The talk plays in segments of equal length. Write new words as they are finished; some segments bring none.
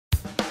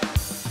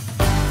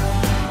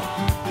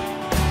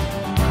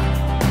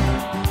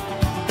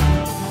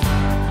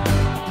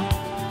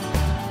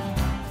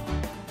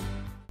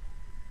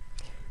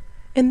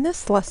In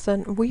this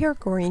lesson, we are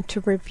going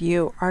to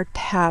review our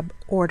tab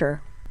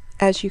order.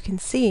 As you can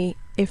see,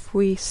 if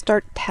we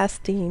start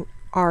testing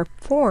our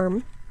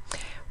form,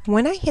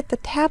 when I hit the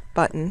tab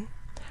button,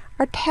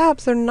 our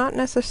tabs are not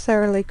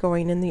necessarily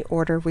going in the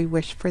order we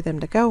wish for them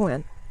to go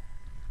in.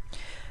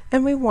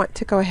 And we want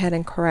to go ahead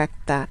and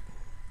correct that.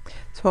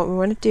 So what we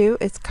want to do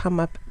is come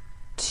up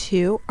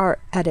to our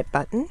edit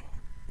button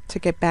to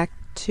get back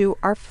to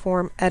our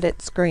form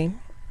edit screen.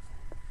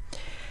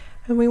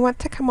 And we want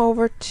to come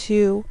over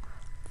to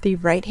the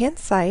right hand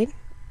side,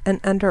 and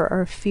under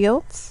our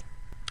fields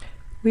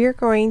we are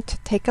going to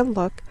take a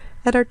look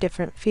at our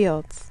different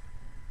fields.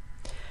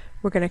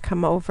 We're going to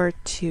come over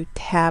to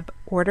tab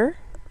order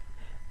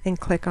and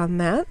click on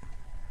that.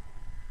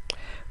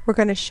 We're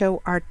going to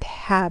show our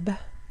tab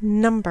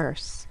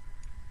numbers.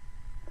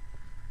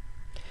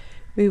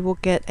 We will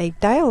get a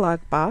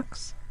dialog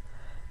box.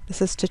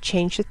 This is to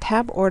change the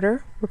tab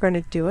order. We're going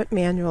to do it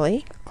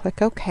manually.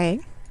 Click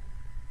OK.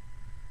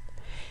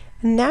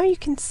 And now you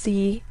can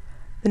see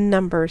the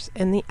numbers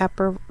in the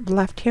upper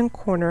left hand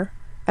corner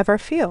of our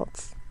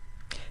fields.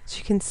 So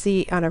you can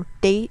see on our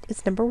date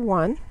is number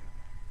 1,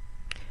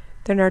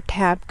 then our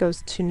tab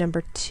goes to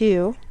number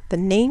 2, the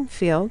name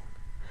field,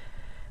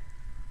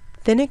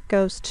 then it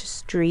goes to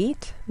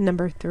street,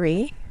 number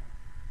 3,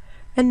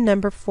 and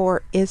number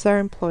 4 is our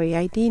employee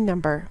ID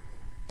number.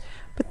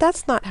 But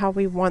that's not how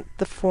we want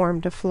the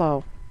form to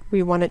flow.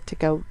 We want it to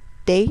go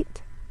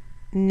date,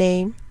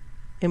 name,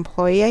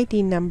 employee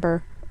ID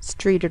number,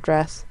 street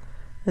address,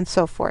 and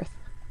so forth.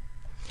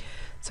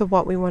 So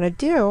what we want to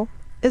do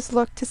is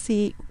look to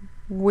see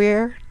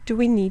where do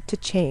we need to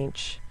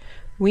change.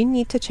 We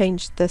need to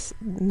change this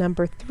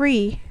number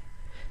 3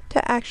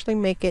 to actually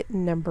make it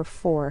number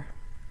 4.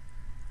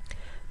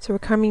 So we're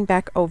coming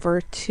back over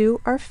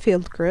to our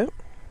field group,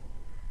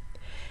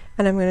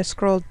 and I'm going to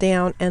scroll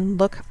down and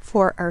look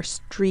for our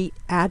street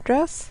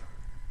address,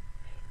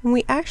 and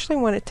we actually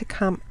want it to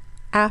come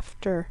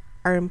after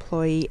our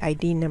employee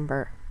ID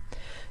number.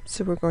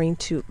 So we're going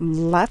to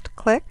left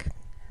click,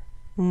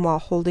 and while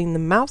holding the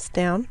mouse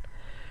down,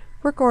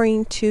 we're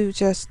going to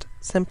just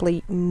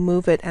simply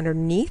move it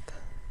underneath.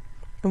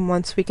 And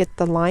once we get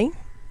the line,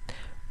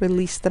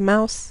 release the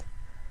mouse.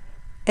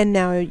 And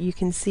now you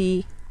can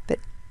see that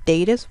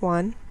date is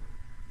 1,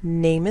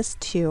 name is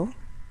 2,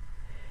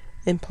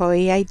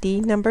 employee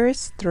ID number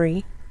is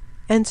 3,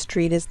 and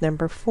street is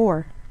number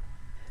 4.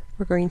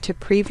 We're going to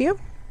preview.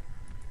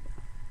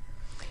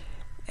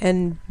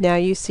 And now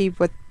you see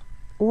what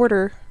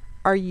order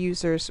our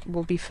users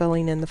will be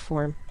filling in the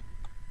form.